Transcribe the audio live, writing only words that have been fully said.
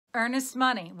Earnest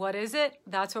money, what is it?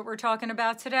 That's what we're talking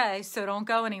about today, so don't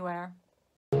go anywhere.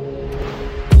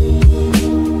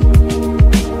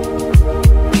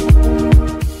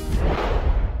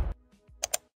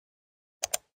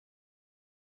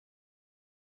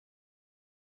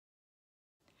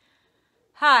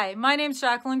 Hi, my name's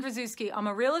Jacqueline Kraszewski. I'm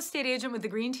a real estate agent with the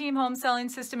Green Team Home Selling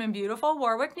System in beautiful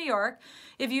Warwick, New York.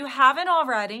 If you haven't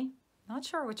already, not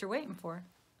sure what you're waiting for,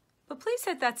 but please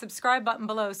hit that subscribe button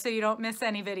below so you don't miss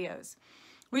any videos.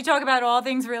 We talk about all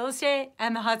things real estate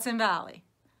and the Hudson Valley.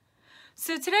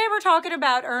 So today we're talking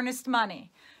about earnest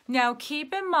money. Now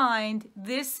keep in mind,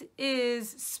 this is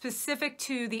specific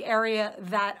to the area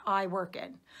that I work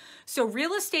in. So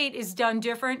real estate is done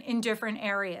different in different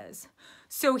areas.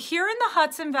 So here in the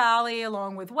Hudson Valley,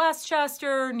 along with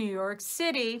Westchester, New York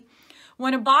City,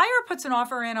 when a buyer puts an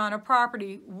offer in on a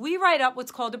property, we write up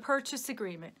what's called a purchase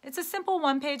agreement. It's a simple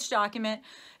one-page document.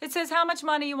 It says how much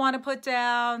money you want to put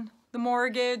down, the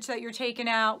mortgage that you're taking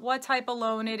out, what type of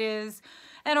loan it is,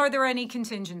 and are there any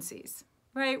contingencies,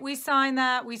 right? We sign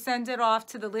that, we send it off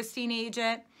to the listing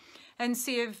agent and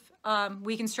see if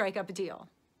we can strike up a deal.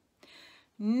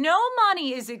 No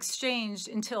money is exchanged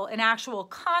until an actual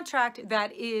contract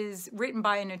that is written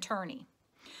by an attorney.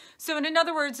 So in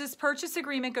other words, this purchase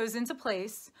agreement goes into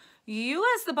place. You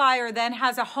as the buyer then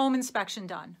has a home inspection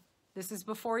done. This is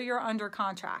before you're under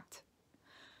contract.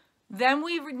 Then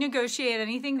we negotiate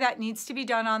anything that needs to be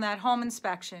done on that home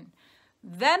inspection.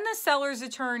 Then the seller's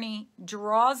attorney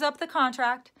draws up the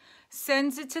contract,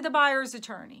 sends it to the buyer's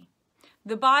attorney.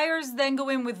 The buyers then go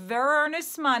in with their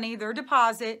earnest money, their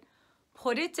deposit,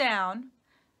 put it down,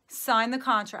 sign the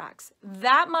contracts.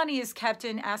 That money is kept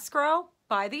in escrow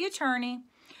by the attorney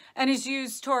and is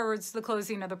used towards the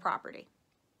closing of the property.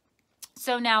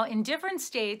 So now in different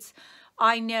states,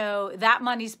 I know that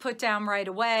money's put down right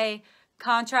away,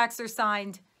 contracts are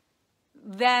signed,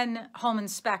 then home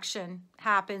inspection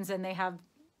happens and they have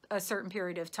a certain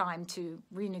period of time to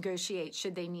renegotiate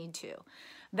should they need to.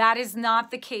 That is not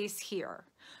the case here.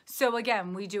 So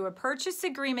again, we do a purchase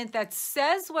agreement that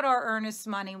says what our earnest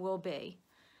money will be.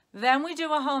 Then we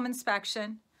do a home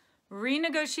inspection,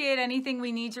 renegotiate anything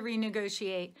we need to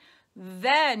renegotiate.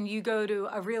 Then you go to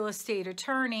a real estate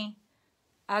attorney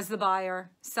as the buyer,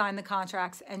 sign the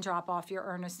contracts, and drop off your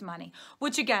earnest money,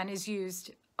 which again is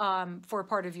used for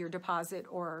part of your deposit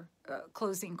or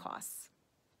closing costs.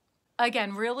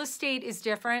 Again, real estate is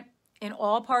different in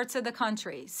all parts of the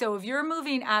country. So if you're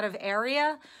moving out of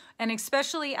area, and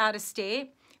especially out of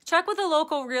state, check with a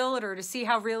local realtor to see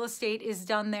how real estate is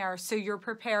done there so you're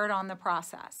prepared on the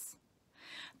process.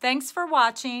 Thanks for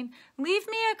watching. Leave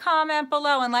me a comment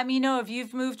below and let me know if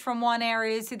you've moved from one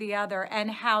area to the other and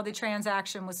how the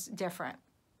transaction was different.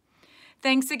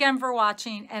 Thanks again for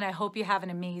watching, and I hope you have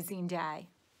an amazing day.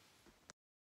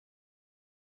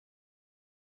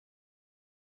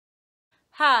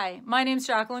 Hi, my name's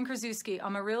Jacqueline Kraszewski.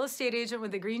 I'm a real estate agent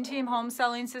with the Green Team Home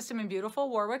Selling System in beautiful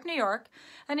Warwick, New York.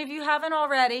 And if you haven't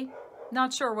already,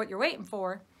 not sure what you're waiting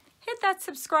for, hit that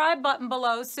subscribe button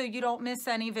below so you don't miss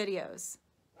any videos.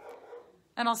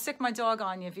 And I'll sick my dog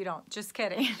on you if you don't. Just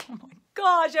kidding. Oh my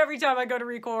gosh, every time I go to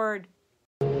record.